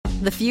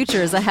The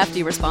future is a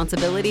hefty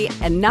responsibility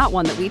and not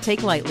one that we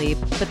take lightly,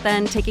 but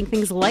then taking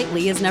things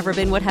lightly has never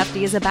been what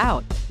Hefty is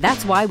about.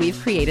 That's why we've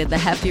created the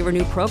Hefty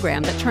Renew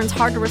program that turns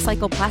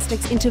hard-to-recycle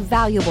plastics into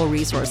valuable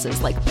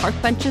resources like park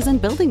benches and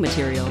building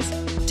materials.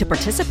 To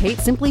participate,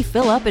 simply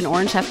fill up an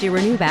orange Hefty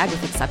Renew bag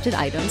with accepted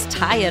items,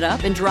 tie it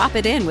up, and drop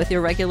it in with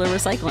your regular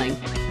recycling.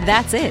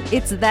 That's it.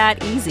 It's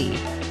that easy.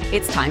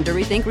 It's time to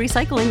rethink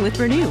recycling with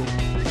Renew.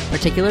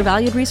 Particular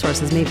valued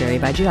resources may vary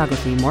by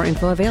geography. More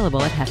info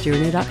available at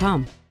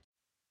heftyrenew.com.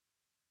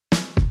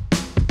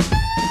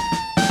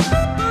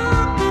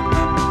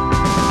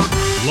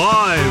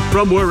 Live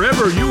from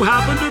wherever you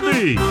happen to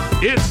be,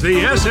 it's the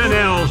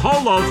SNL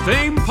Hall of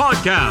Fame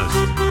podcast.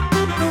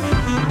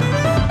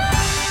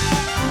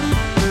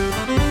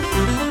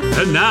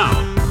 And now,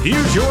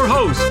 here's your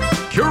host,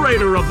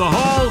 curator of the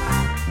Hall,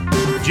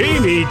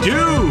 Jamie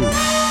Dew.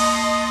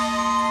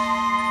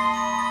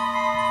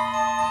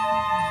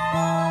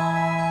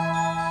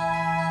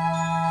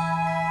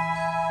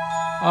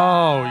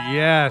 Oh,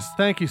 yes.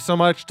 Thank you so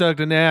much, Doug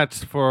Donat,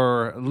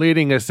 for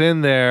leading us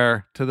in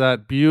there to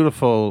that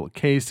beautiful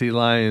Casey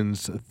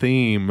Lyons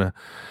theme.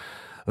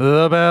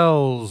 The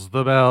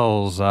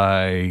bells.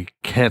 I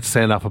can't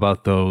say enough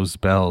about those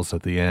bells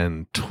at the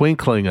end,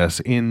 twinkling us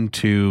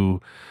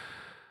into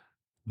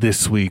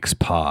this week's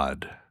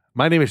pod.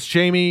 My name is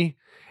Jamie,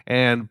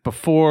 and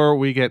before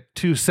we get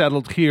too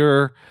settled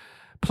here,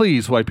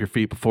 please wipe your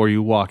feet before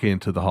you walk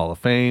into the Hall of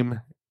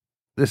Fame.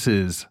 This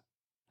is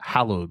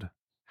hallowed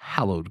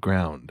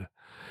ground.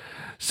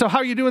 So how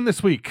are you doing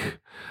this week?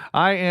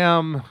 I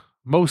am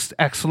most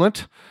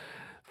excellent.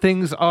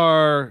 Things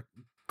are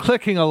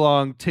clicking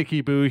along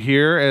ticky-boo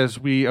here as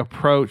we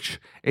approach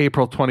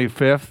April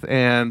 25th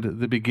and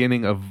the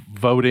beginning of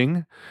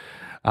voting.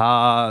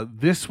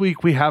 This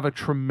week we have a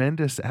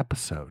tremendous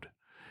episode.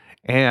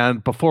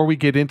 And before we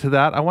get into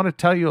that, I want to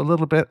tell you a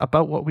little bit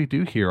about what we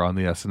do here on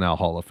the SNL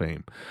Hall of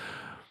Fame.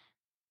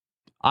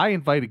 I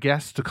invite a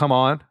guest to come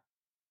on.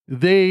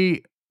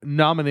 They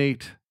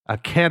nominate a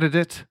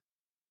candidate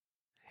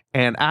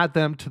and add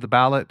them to the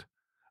ballot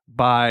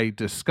by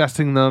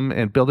discussing them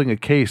and building a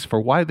case for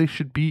why they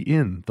should be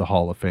in the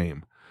Hall of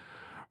Fame.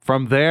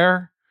 From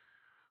there,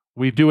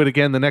 we do it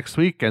again the next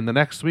week and the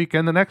next week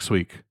and the next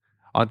week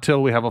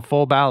until we have a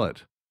full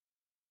ballot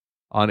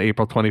on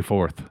April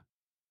 24th.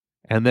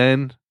 And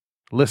then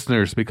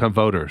listeners become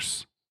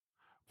voters.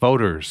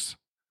 Voters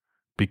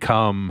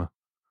become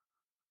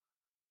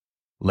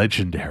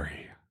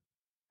legendary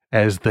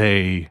as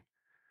they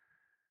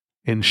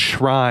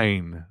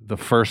enshrine the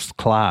first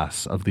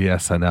class of the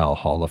SNL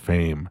Hall of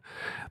Fame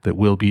that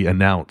will be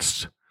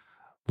announced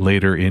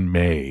later in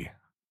May.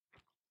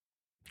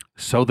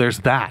 So there's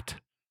that.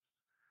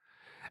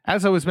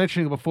 As I was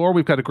mentioning before,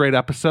 we've got a great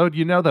episode.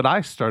 You know that I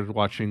started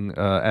watching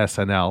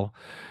SNL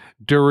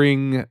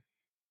during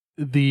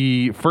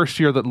the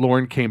first year that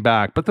Lorne came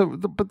back, but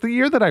the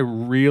year that I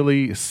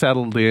really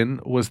settled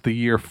in was the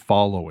year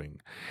following.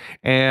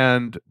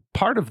 And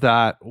part of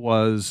that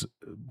was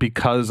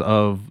because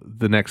of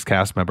the next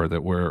cast member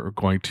that we're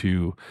going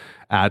to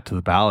add to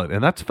the ballot,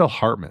 and that's Phil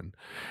Hartman.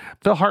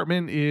 Phil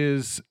Hartman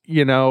is,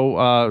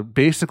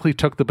 basically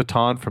took the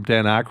baton from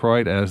Dan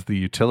Aykroyd as the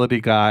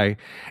utility guy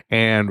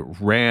and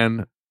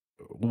ran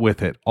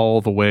with it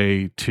all the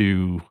way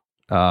to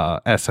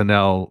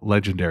SNL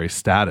legendary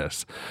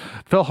status.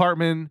 Phil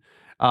Hartman,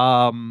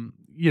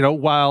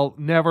 while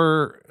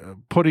never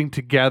putting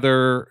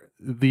together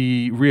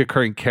the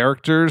reoccurring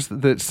characters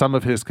that some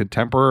of his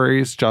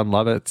contemporaries, John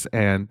Lovitz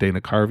and Dana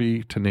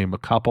Carvey, to name a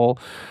couple,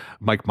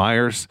 Mike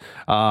Myers,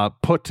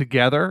 put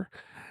together,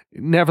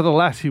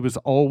 nevertheless, he was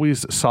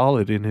always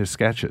solid in his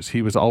sketches.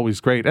 He was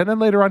always great. And then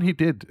later on, he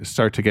did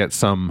start to get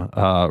some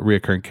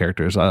reoccurring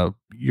characters.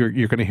 You're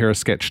going to hear a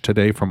sketch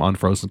today from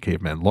Unfrozen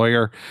Caveman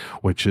Lawyer,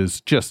 which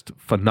is just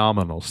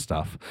phenomenal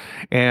stuff.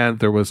 And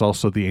there was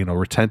also the anal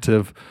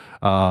retentive,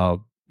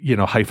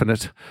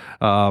 hyphenate.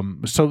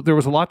 So there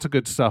was lots of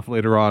good stuff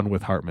later on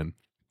with Hartman.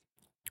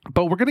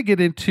 But we're going to get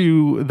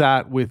into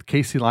that with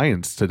Casey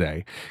Lyons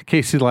today.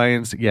 Casey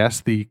Lyons,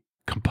 yes, the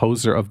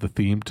composer of the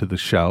theme to the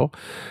show.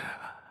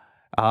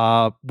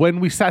 When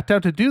we sat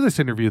down to do this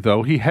interview,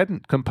 though, he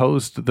hadn't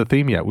composed the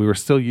theme yet. We were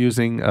still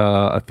using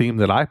a theme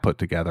that I put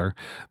together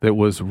that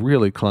was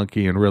really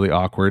clunky and really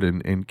awkward,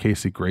 and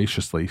Casey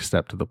graciously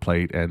stepped to the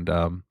plate.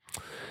 And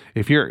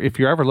if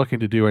you're ever looking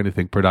to do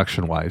anything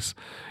production-wise,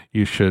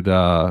 you should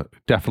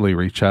definitely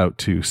reach out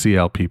to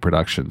CLP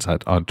Productions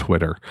on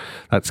Twitter.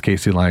 That's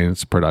Casey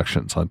Lyons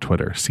Productions on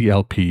Twitter.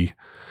 CLP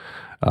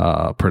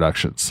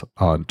Productions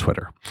on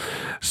Twitter.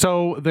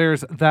 So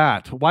there's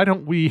that. Why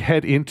don't we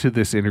head into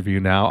this interview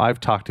now? I've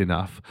talked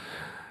enough.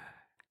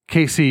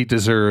 Casey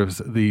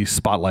deserves the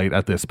spotlight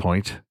at this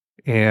point,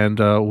 and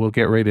we'll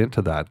get right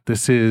into that.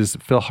 This is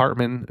Phil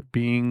Hartman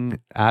being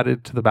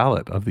added to the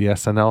ballot of the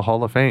SNL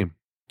Hall of Fame.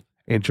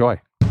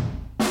 Enjoy.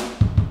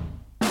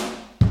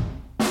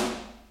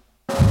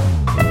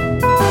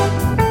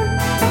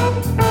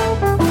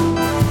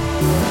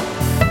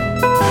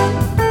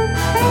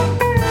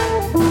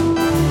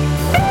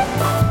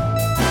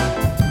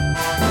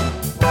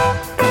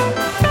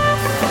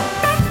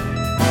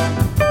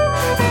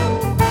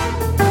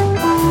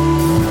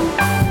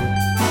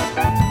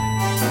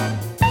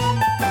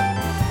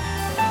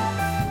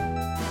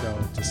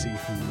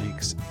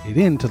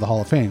 right into the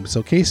Hall of Fame.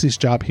 So Casey's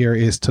job here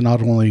is to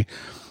not only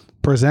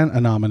present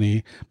a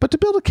nominee, but to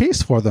build a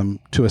case for them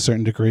to a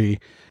certain degree,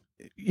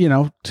 you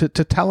know, to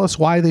tell us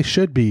why they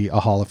should be a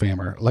Hall of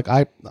Famer. Like,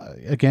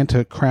 again,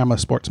 to cram a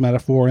sports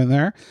metaphor in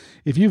there,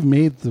 if you've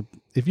made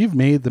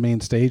the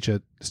main stage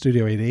at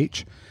Studio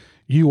 8H,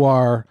 you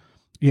are,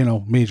 you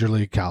know, major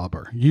league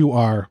caliber. You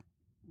are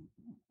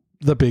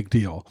the big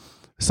deal.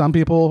 Some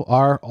people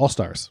are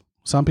all-stars.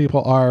 Some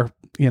people are,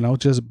 you know,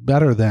 just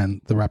better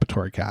than the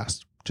repertory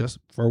cast, just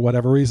for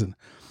whatever reason.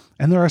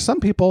 And there are some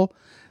people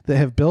that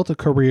have built a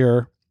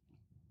career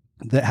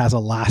that has a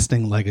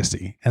lasting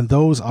legacy, and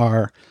those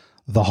are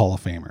the Hall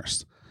of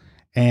Famers.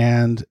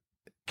 And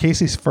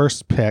Casey's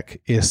first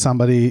pick is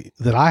somebody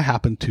that I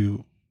happen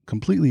to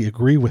completely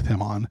agree with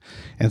him on.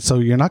 And so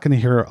you're not going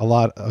to hear a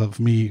lot of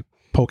me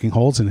poking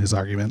holes in his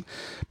argument,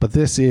 but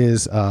this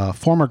is a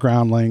former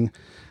Groundling,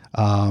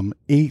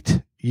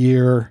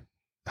 8-year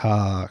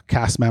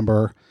cast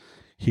member.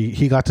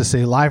 He got to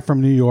say live from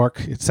New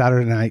York, it's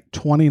Saturday night,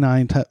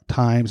 29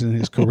 times in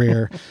his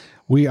career.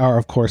 We are,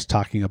 of course,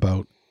 talking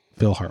about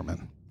Phil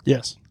Hartman.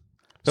 Yes.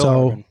 Phil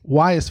Hartman.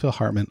 Why is Phil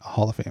Hartman a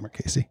Hall of Famer,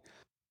 Casey?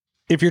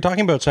 If you're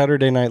talking about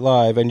Saturday Night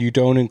Live and you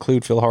don't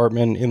include Phil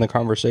Hartman in the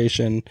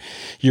conversation,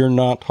 you're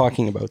not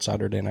talking about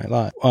Saturday Night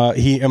Live.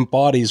 He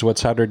embodies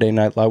what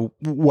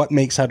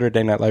makes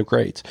Saturday Night Live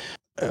great.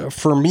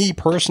 For me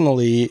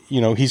personally,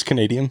 you know, he's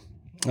Canadian.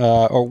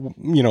 Or,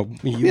 you know,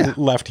 he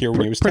left here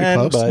when he was 10,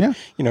 close, but,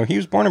 you know, he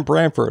was born in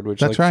Brantford,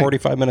 which is like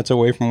 45 minutes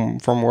away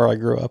from where I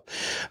grew up.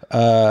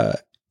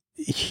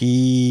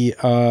 He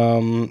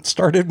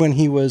started when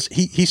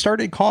he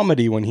started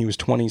comedy when he was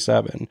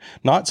 27,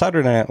 not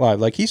Saturday Night Live.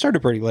 Like, he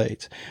started pretty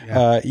late.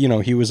 You know,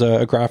 he was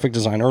a graphic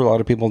designer. A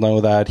lot of people know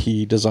that.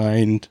 He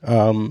designed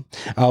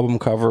album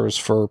covers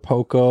for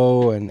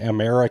Poco and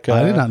America.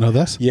 I did not know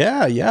this.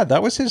 Yeah,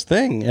 that was his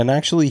thing. And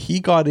actually, he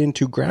got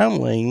into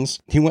Groundlings.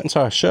 He went and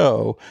saw a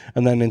show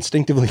and then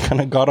instinctively kind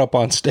of got up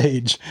on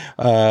stage.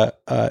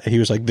 He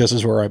was like, this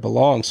is where I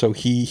belong. So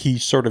he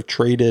sort of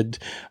traded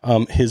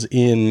his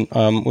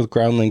with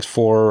Groundlings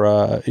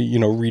for you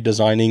know,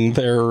 redesigning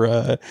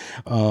their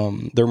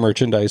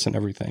merchandise and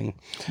everything.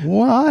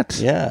 What?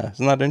 Yeah,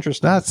 isn't that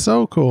interesting? That's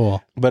so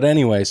cool. But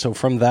anyway, so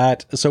from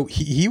that, so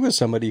he was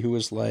somebody who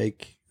was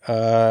like,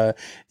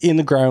 in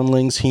the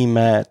Groundlings, he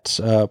met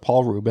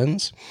Paul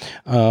Rubens,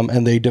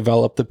 and they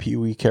developed the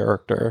Pee-wee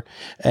character.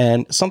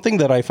 And something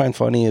that I find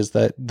funny is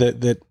that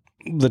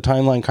the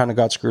timeline kind of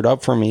got screwed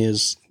up for me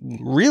is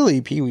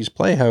really Pee-wee's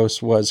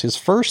Playhouse was his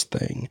first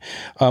thing.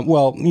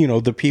 Well, you know,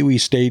 the Pee-wee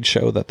stage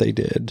show that they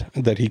did,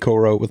 that he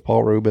co-wrote with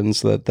Paul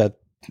Rubens, that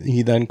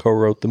he then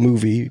co-wrote the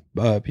movie,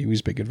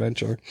 Pee-wee's Big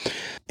Adventure,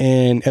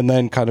 and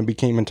then kind of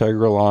became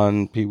integral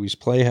on Pee-wee's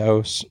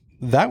Playhouse.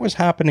 That was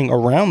happening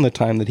around the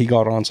time that he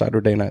got on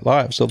Saturday Night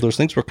Live. So those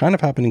things were kind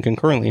of happening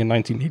concurrently in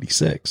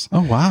 1986.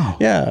 Oh, wow.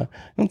 Yeah.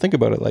 I don't think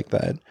about it like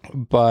that.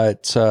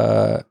 But,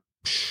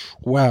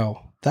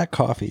 wow. That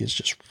coffee is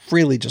just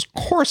really just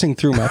coursing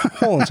through my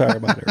whole entire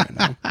body right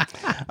now.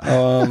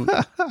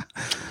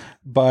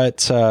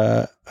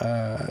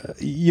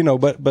 You know,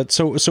 but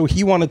so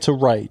he wanted to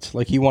write,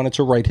 like, he wanted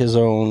to write his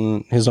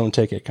own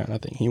ticket kind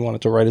of thing. He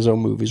wanted to write his own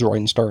movies, write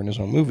and star in his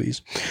own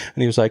movies.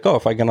 And he was like, oh,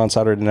 if I get on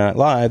Saturday Night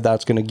Live,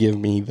 that's going to give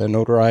me the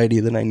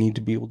notoriety that I need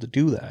to be able to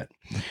do that.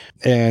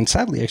 And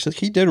sadly, actually,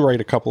 he did write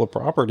a couple of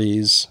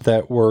properties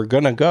that were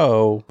going to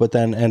go, but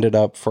then ended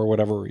up, for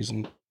whatever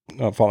reason,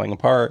 falling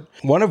apart.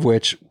 One of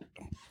which,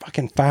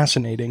 fucking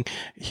fascinating,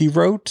 he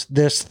wrote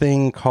this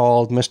thing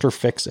called Mr.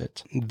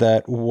 Fix-It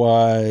that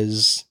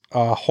was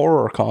a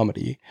horror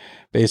comedy,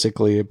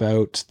 basically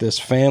about this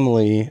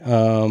family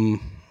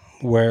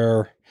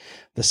where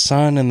the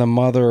son and the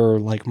mother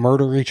like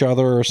murder each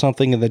other or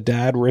something, and the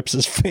dad rips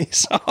his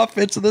face off.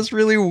 It's this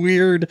really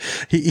weird.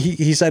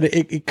 He said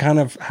it kind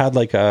of had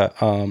like a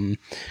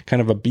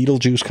kind of a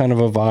Beetlejuice kind of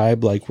a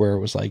vibe, like where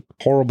it was like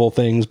horrible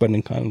things, but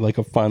in kind of like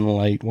a fun,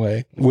 light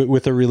way,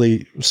 with a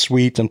really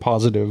sweet and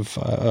positive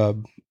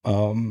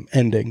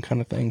ending kind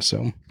of thing.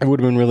 So it would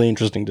have been really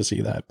interesting to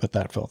see that, but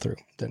that fell through.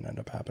 Didn't end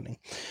up happening.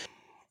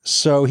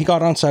 So he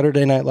got on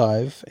Saturday Night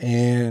Live,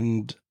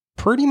 and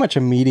pretty much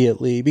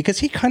immediately, because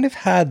he kind of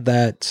had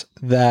that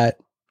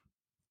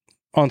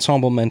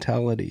ensemble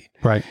mentality.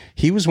 Right.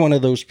 He was one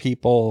of those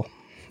people,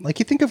 like,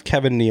 you think of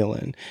Kevin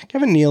Nealon.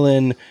 Kevin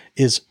Nealon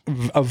is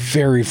a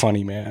very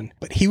funny man,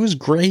 but he was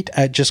great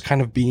at just kind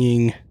of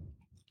being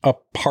a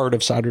part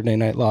of Saturday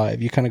Night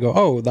Live. You kind of go,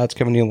 oh, that's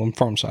Kevin Nealon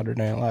from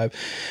Saturday Night Live.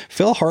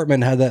 Phil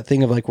Hartman had that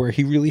thing of like where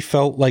he really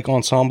felt like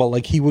ensemble,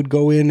 like he would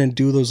go in and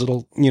do those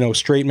little, you know,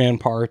 straight man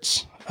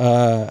parts.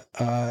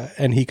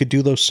 And he could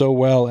do those so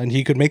well, and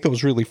he could make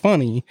those really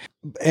funny.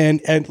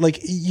 And like,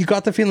 you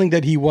got the feeling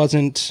that he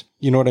wasn't,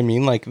 you know what I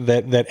mean? Like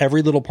that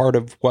every little part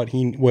of what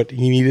he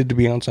needed to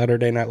be on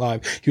Saturday Night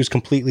Live, he was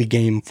completely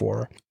game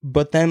for.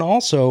 But then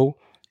also,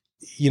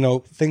 you know,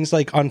 things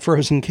like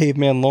Unfrozen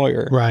Caveman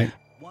Lawyer. Right.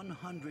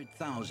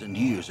 100,000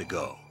 years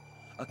ago,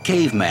 a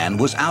caveman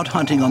was out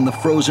hunting on the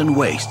frozen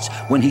wastes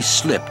when he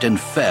slipped and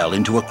fell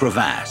into a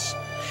crevasse.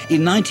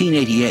 In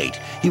 1988,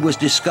 he was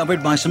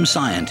discovered by some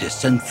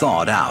scientists and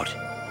thawed out.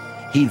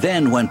 He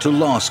then went to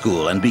law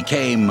school and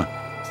became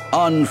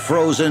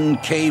Unfrozen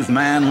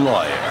Caveman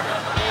Lawyer.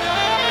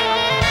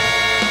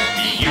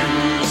 He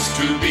used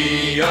to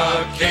be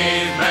a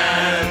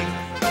caveman,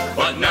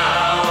 but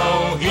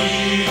now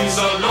he's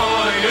a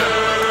lawyer.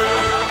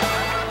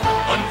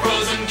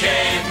 Unfrozen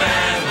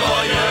Caveman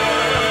Lawyer.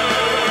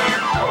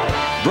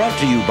 Brought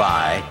to you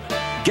by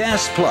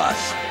Gas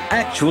Plus.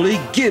 Actually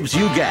gives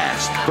you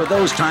gas for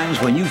those times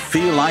when you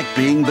feel like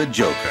being the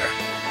Joker.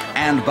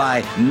 And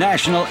by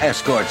National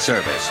Escort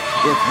Service.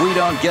 If we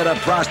don't get a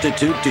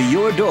prostitute to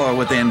your door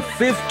within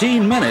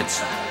 15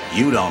 minutes,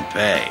 you don't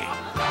pay.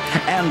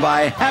 And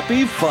by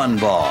Happy Fun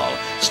Ball.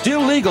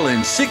 Still legal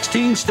in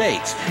 16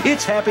 states.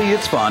 It's happy,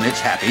 it's fun,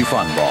 it's Happy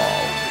Fun Ball.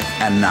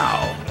 And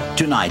now,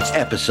 tonight's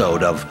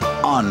episode of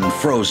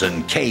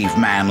Unfrozen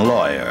Caveman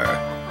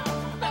Lawyer.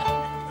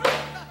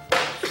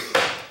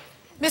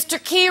 Mr.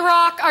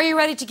 Keyrock, are you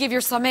ready to give your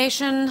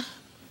summation?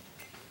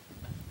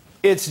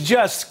 It's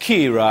just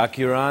Keyrock,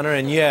 Your Honor,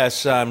 and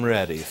yes, I'm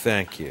ready.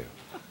 Thank you.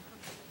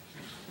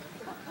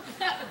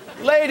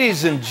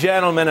 Ladies and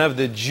gentlemen of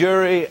the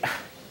jury,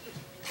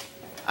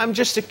 I'm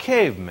just a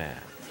caveman.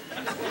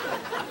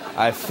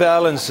 I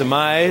fell in some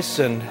ice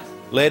and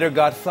later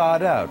got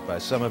thawed out by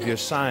some of your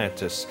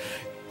scientists.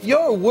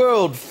 Your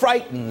world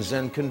frightens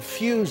and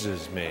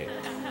confuses me.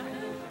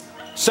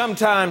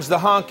 Sometimes the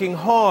honking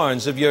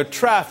horns of your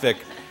traffic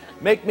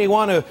make me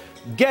want to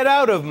get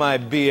out of my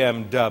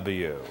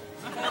BMW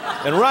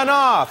and run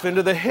off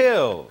into the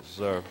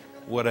hills or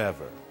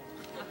whatever.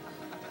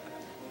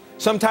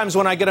 Sometimes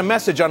when I get a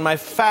message on my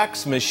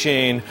fax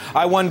machine,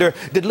 I wonder,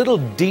 did little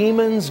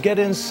demons get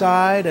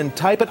inside and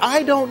type it?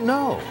 I don't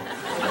know.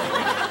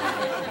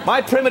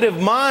 My primitive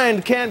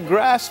mind can't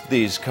grasp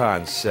these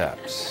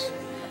concepts.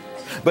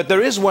 But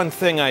there is one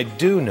thing I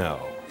do know.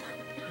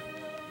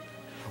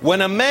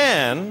 When a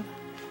man,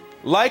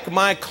 like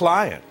my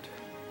client,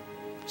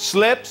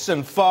 slips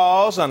and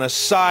falls on a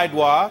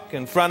sidewalk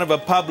in front of a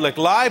public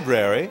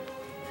library,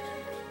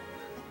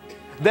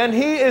 then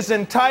he is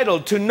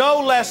entitled to no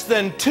less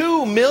than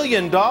 $2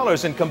 million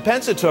in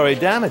compensatory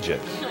damages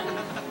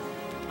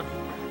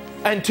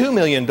and $2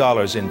 million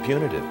in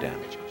punitive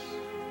damages.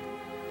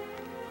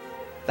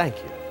 Thank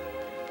you.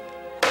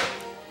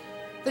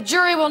 The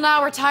jury will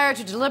now retire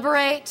to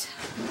deliberate.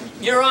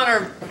 Your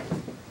Honor,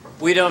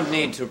 we don't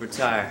need to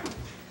retire.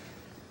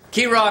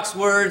 Keyrock's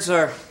words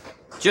are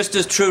just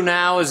as true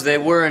now as they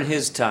were in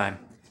his time.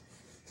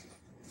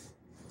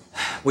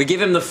 We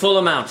give him the full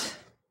amount.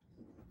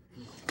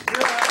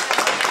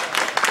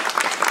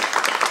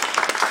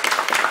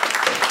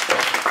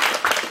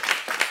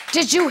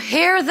 Did you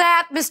hear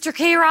that, Mr.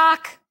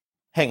 Keyrock?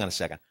 Hang on a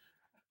second.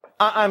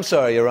 I'm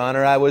sorry, Your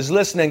Honor. I was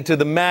listening to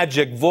the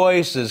magic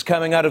voices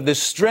coming out of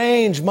this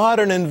strange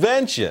modern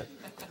invention.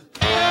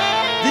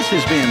 This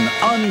has been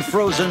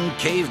Unfrozen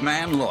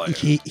Caveman Lawyer.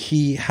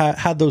 He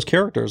had those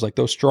characters, like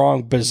those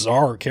strong,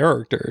 bizarre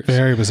characters.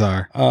 Very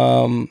bizarre.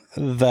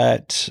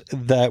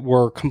 That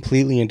were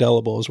completely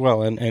indelible as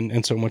well,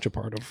 and so much a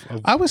part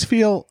of I always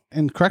feel,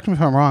 and correct me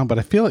if I'm wrong, but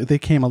I feel like they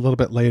came a little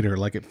bit later.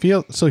 Like it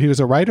feels so he was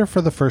a writer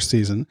for the first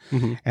season,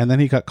 and then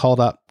he got called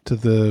up to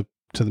the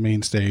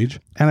main stage.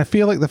 And I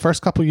feel like the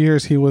first couple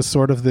years he was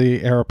sort of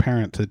the heir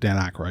apparent to Dan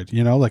Aykroyd.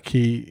 You know, like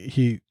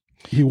he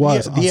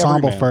was the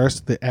ensemble everyman.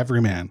 First, the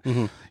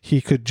everyman. He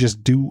could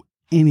just do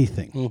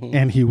anything,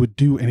 and he would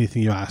do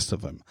anything you asked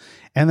of him.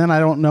 And then I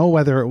don't know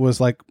whether it was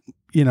like,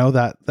 you know,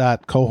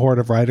 that cohort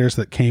of writers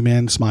that came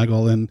in,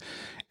 Smigel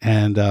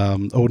and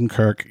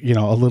Odenkirk, you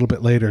know, a little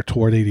bit later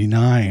toward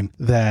 89,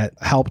 that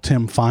helped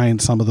him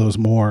find some of those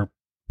more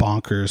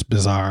bonkers,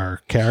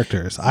 bizarre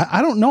characters.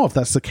 I don't know if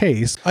that's the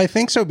case. I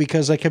think so,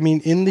 because like, I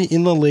mean, in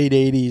the late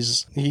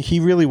 80s,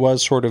 he really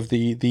was sort of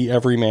the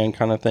everyman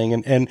kind of thing,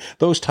 and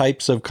those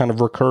types of kind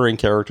of recurring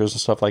characters and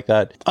stuff like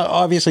that.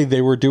 Obviously,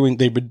 they've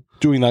been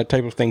doing that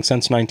type of thing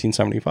since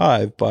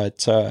 1975,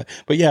 but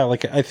yeah,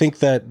 like I think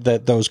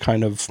that those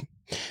kind of,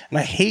 and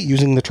I hate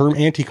using the term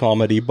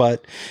anti-comedy,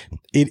 but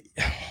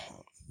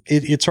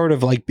it sort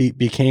of like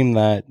became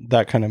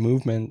that kind of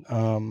movement.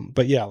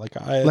 But yeah, like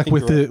I like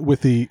think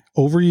with the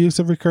overuse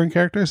of recurring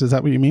characters. Is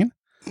that what you mean?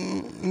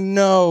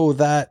 No,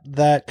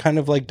 that kind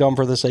of like dumb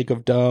for the sake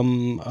of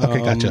dumb. Okay,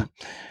 gotcha.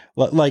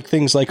 Like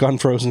things like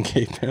Unfrozen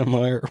Caveman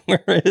Lawyer,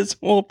 where his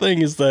whole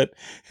thing is that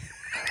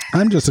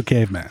I'm just a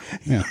caveman.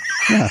 Yeah.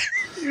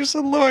 He's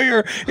a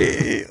lawyer.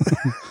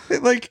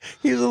 Like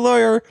he's a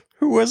lawyer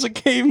who was a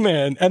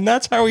caveman, and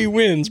that's how he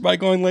wins, by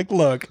going like,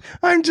 look,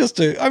 I'm just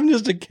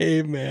a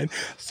caveman.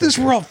 This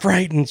world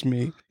frightens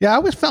me. Yeah, I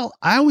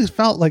always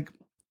felt like,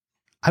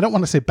 I don't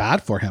want to say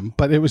bad for him,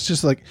 but it was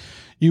just like,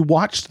 you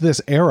watched this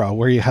era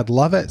where you had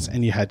Lovitz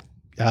and you had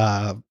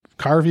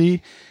Carvey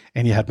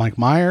and you had Mike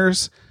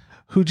Myers,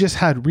 who just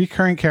had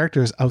recurring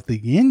characters out the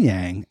yin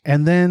yang,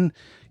 and then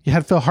you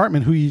had Phil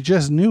Hartman, who you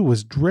just knew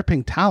was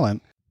dripping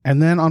talent. And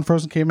then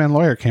Unfrozen Caveman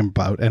Lawyer came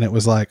about, and it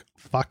was like,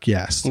 fuck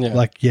yes. Yeah.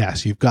 Like,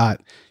 yes, you've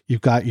got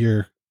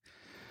your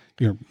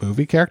your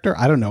movie character.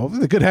 I don't know if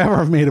they could ever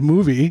have made a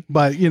movie,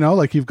 but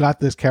like you've got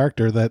this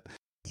character that.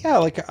 Yeah,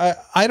 like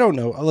I don't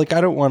know. Like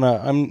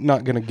I'm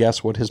not gonna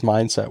guess what his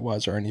mindset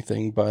was or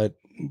anything, but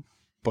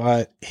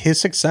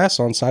his success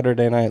on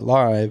Saturday Night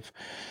Live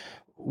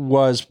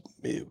was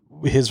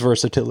his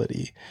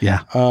versatility.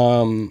 Yeah.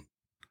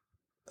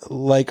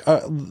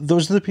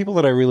 Those are the people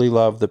that I really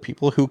love, the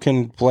people who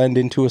can blend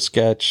into a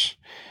sketch.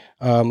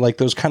 Like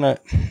those kind of,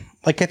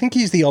 like, I think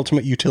he's the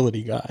ultimate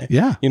utility guy.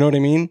 Yeah. You know what I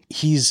mean?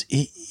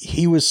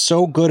 He was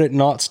so good at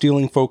not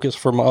stealing focus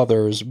from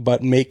others,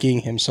 but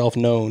making himself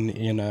known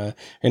in a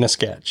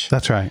sketch.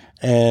 That's right.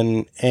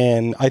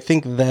 And I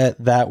think there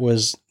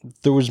was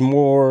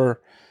more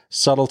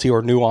subtlety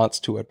or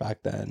nuance to it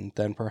back then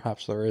than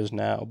perhaps there is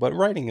now, but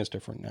writing is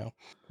different now.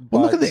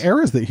 Well, look at the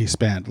eras that he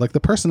spanned, like the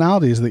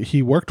personalities that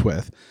he worked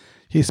with.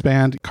 He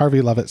spanned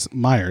Carvey, Lovitz,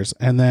 Myers,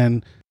 and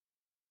then,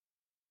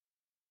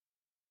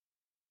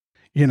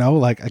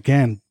 like,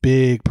 again,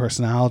 big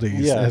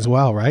personalities as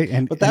well, right?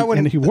 And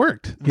he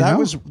worked. That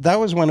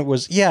was when it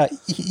was. Yeah,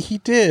 he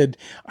did.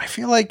 I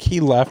feel like he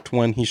left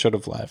when he should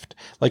have left.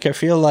 Like, I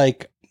feel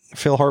like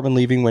Phil Hartman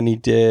leaving when he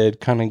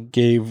did kind of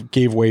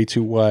gave way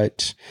to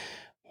what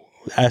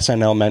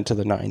SNL meant to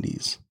the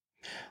 90s.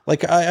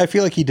 Like, I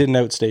feel like he didn't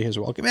outstay his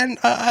welcome. And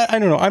I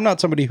don't know. I'm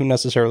not somebody who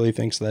necessarily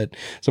thinks that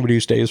somebody who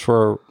stays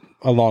for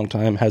a long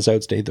time has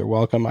outstayed their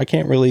welcome. I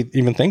can't really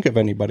even think of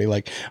anybody.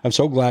 Like, I'm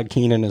so glad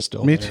Keenan is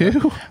still Me there.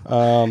 too.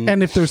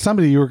 And if there's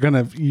somebody you were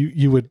gonna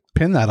you would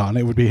pin that on,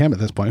 it would be him at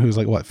this point, who's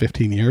like, what,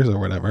 15 years or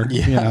whatever.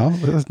 Yeah.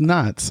 It's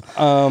nuts.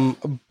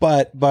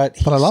 But I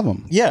love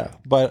him. Yeah,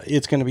 but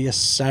it's gonna be a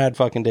sad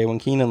fucking day when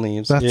Keenan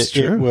leaves. That's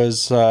true. It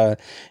was there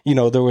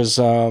was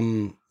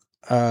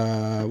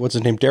what's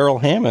his name?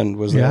 Daryl Hammond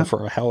was there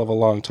for a hell of a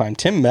long time.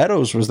 Tim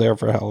Meadows was there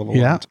for a hell of a long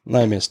time.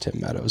 I miss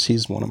Tim Meadows.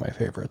 He's one of my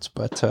favorites.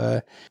 But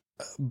I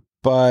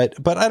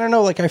don't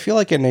know. Like, I feel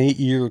like an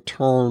 8-year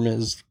term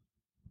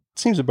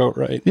seems about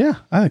right. Yeah,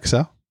 I think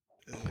so.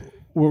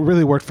 What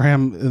really worked for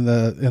him in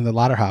the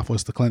latter half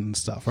was the Clinton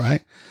stuff,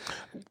 right?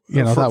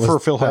 For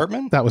Phil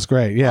Hartman. That was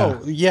great. Yeah.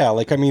 Oh, yeah.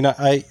 Like, I mean,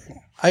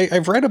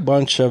 I've read a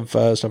bunch of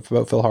stuff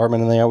about Phil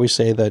Hartman, and they always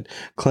say that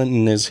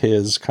Clinton is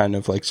his kind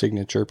of like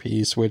signature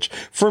piece, which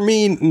for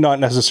me, not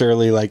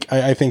necessarily. Like,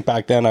 I think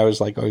back then I was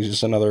like, oh, he's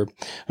just another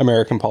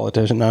American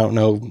politician I don't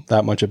know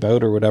that much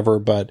about or whatever.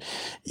 But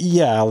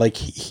yeah, like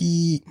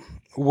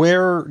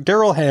where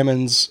Daryl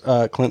Hammond's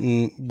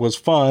Clinton was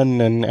fun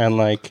and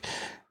like,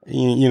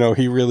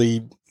 he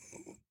really,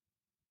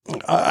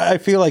 I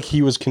feel like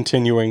he was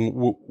continuing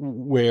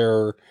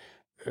where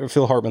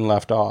Phil Hartman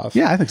left off.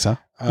 Yeah, I think so.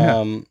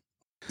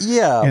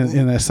 Yeah.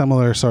 In a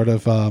similar sort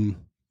of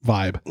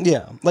vibe.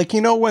 Yeah. Like,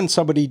 when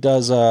somebody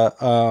does a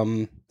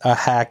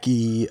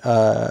hacky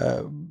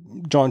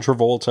John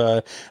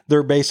Travolta,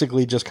 they're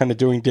basically just kind of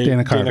doing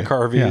Dana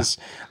Carvey's,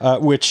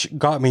 which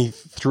got me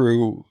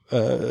through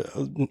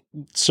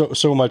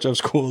so much of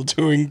school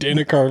doing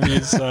Dana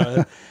Carvey's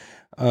John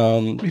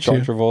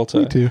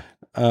Travolta. Me too.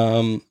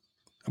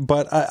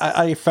 But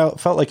I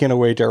felt like, in a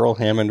way, Daryl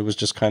Hammond was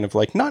just kind of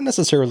like not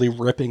necessarily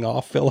ripping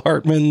off Phil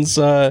Hartman's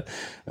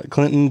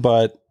Clinton,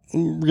 but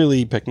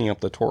really picking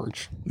up the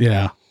torch.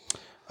 Yeah.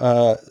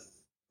 But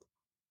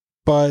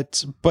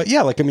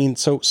yeah, like, I mean,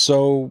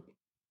 so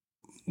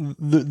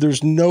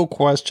there's no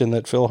question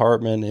that Phil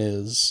Hartman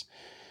is,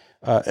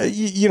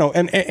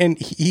 and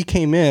he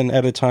came in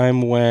at a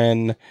time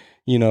when,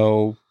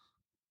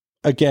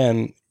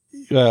 again,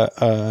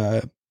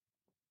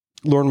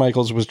 Lorne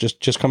Michaels was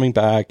just coming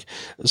back.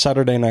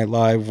 Saturday Night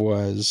Live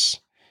was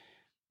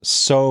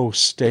so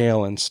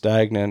stale and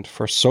stagnant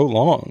for so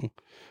long.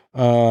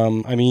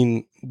 I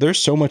mean,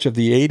 there's so much of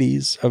the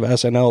 80s of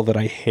SNL that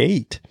I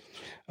hate.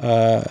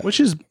 Which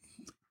is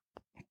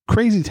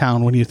crazy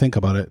town when you think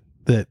about it,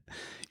 that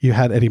you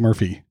had Eddie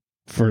Murphy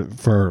for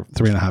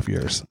 3.5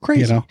 years.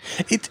 Crazy.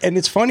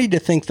 It's funny to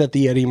think that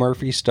the Eddie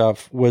Murphy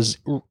stuff was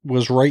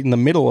right in the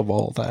middle of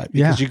all that,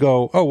 because you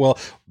go, oh, well,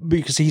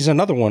 because he's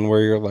another one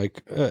where you're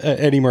like,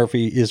 Eddie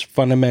Murphy is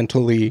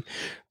fundamentally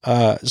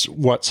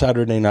what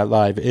Saturday Night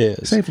Live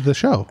is. Saved the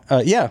show.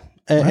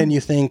 And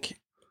you think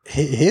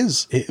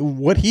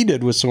what he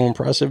did was so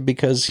impressive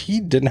because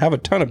he didn't have a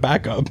ton of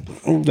backup.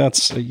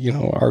 That's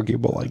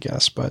arguable, I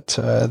guess, but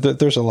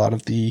there's a lot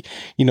of the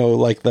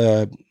like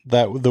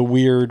the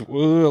weird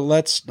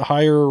let's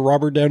hire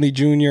Robert Downey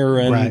Jr.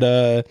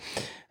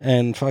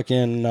 and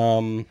fucking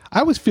I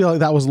always feel like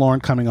that was Lorne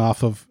coming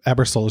off of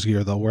Ebersol's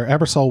year, though, where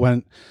Ebersol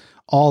went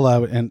all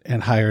out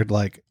and hired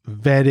like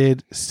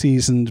vetted,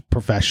 seasoned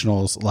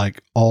professionals,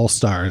 like all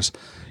stars,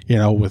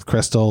 with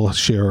Crystal,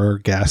 Shearer,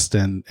 Guest,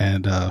 and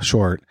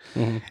Short.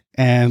 Mm-hmm.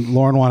 And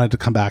Lorne wanted to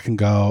come back and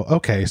go,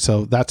 okay,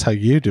 so that's how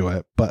you do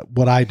it. But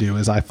what I do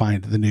is I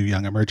find the new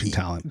young emerging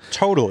talent.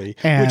 Totally.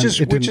 And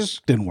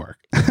didn't work.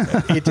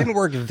 It didn't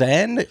work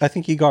then. I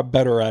think he got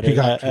better at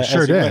it. He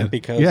sure did.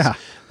 Because,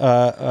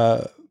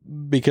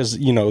 because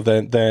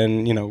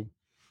then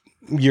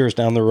years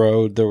down the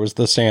road, there was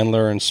the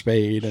Sandler and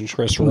Spade and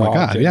Chris Rock. Oh my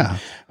God, yeah.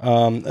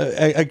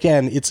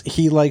 Again,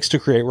 he likes to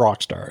create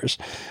rock stars,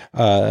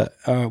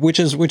 which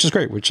is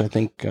great, which I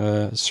think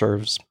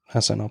serves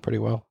SNL pretty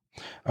well.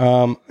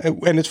 And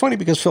it's funny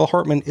because Phil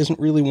Hartman isn't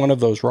really one of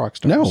those rock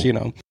stars.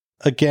 No.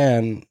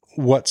 Again,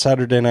 what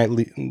Saturday Night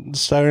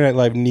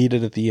Live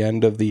needed at the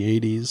end of the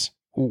 80s,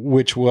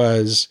 which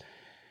was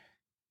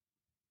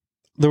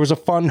there was a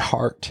fun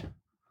heart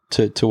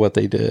to what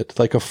they did,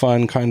 like a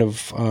fun kind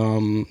of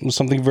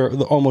something very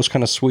almost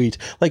kind of sweet.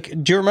 Like,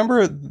 do you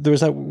remember there was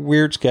that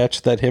weird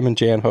sketch that him and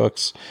Jan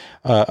Hooks,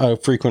 a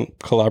frequent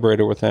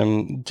collaborator with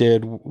him,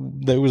 did?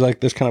 That was like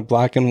this kind of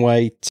black and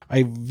white.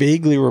 I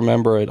vaguely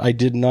remember it. I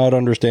did not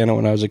understand it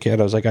when I was a kid.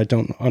 I was like, I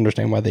don't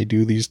understand why they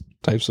do these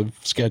types of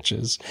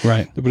sketches.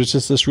 Right. But it's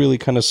just this really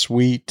kind of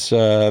sweet.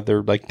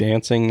 They're like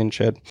dancing and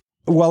shit.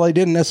 While I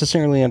didn't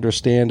necessarily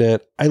understand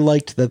it, I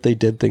liked that they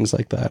did things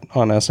like that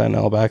on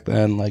SNL back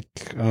then.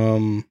 Like,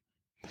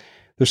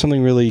 there's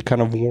something really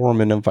kind of warm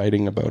and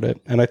inviting about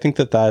it. And I think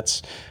that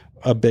that's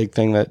a big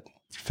thing that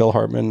Phil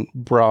Hartman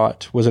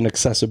brought, was an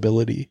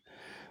accessibility.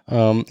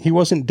 He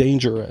wasn't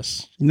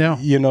dangerous. No.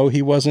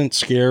 He wasn't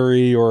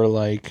scary or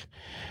like,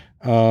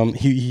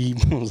 he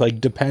was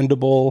like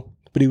dependable,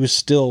 but he was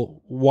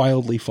still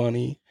wildly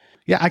funny.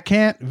 Yeah, I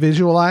can't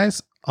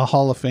visualize a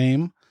Hall of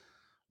Fame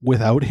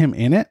without him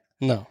in it.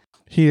 No.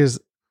 He is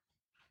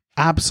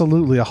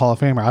absolutely a Hall of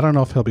Famer. I don't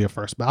know if he'll be a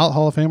first ballot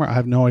Hall of Famer. I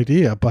have no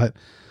idea, but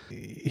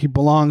he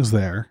belongs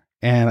there.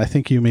 And I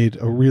think you made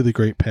a really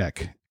great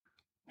pick.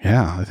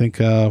 Yeah, I think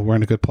we're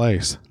in a good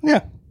place.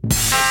 Yeah.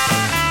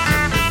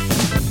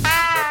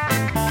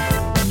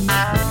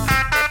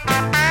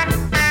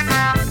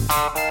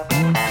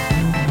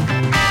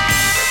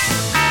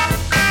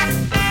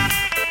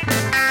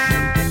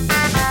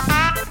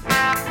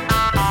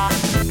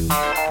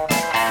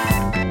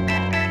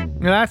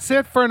 And that's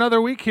it for another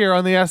week here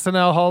on the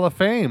SNL Hall of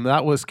Fame.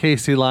 That was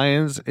Casey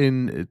Lyons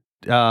in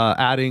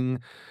adding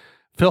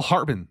Phil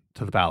Hartman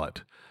to the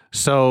ballot.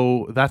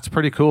 So that's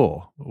pretty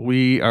cool.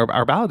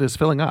 Our ballot is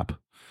filling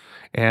up.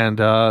 And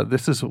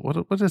this is,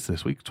 what is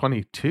this, week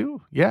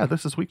 22? Yeah,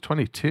 this is week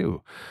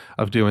 22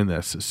 of doing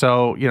this.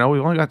 So, we've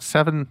only got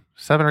seven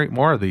or eight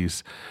more of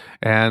these.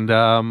 And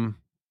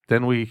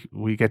then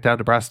we get down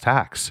to brass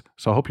tacks.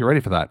 So I hope you're ready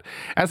for that.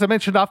 As I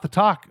mentioned off the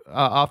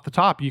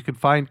top, you can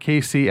find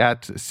Casey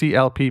at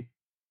CLP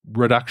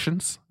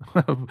Productions.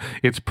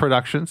 It's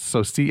Productions,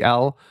 so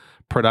CL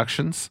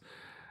Productions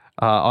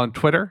on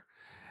Twitter.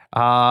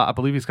 I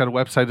believe he's got a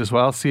website as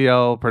well,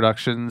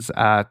 clproductions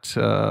at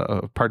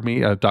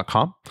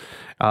 .com.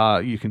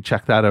 You can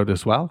check that out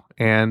as well,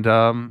 and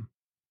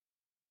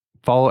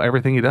follow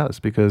everything he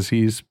does because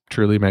he's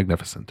truly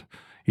magnificent.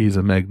 He's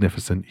a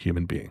magnificent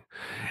human being.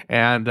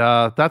 And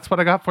that's what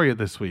I got for you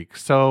this week.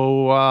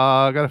 So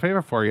I got a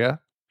favor for you.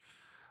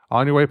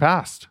 On your way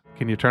past,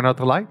 can you turn out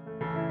the light?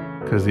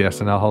 Because the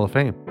SNL Hall of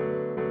Fame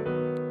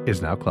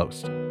is now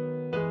closed.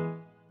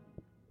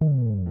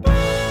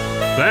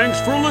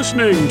 Thanks for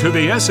listening to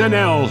the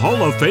SNL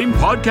Hall of Fame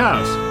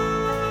podcast.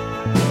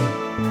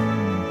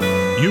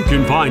 You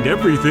can find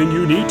everything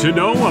you need to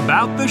know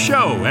about the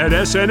show at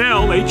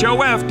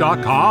snlhof.com.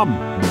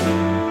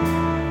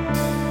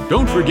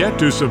 Don't forget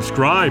to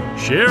subscribe,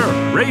 share,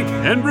 rate,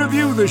 and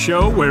review the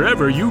show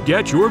wherever you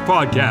get your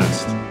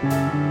podcasts.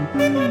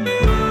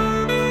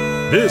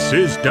 This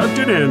is Doug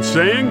Denant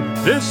saying,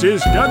 this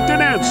is Doug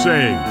Denant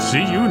saying,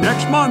 see you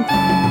next month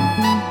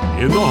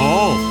in the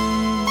hall.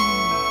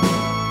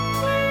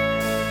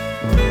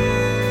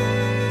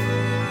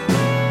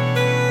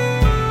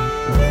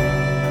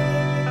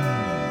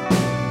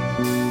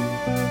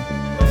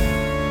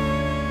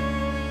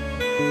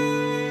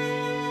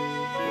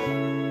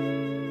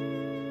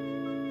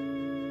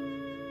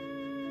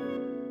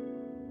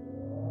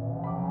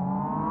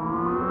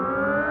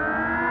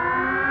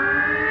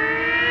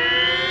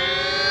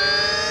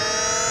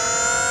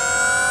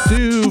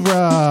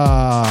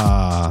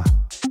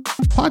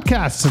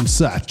 Podcasts and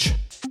such.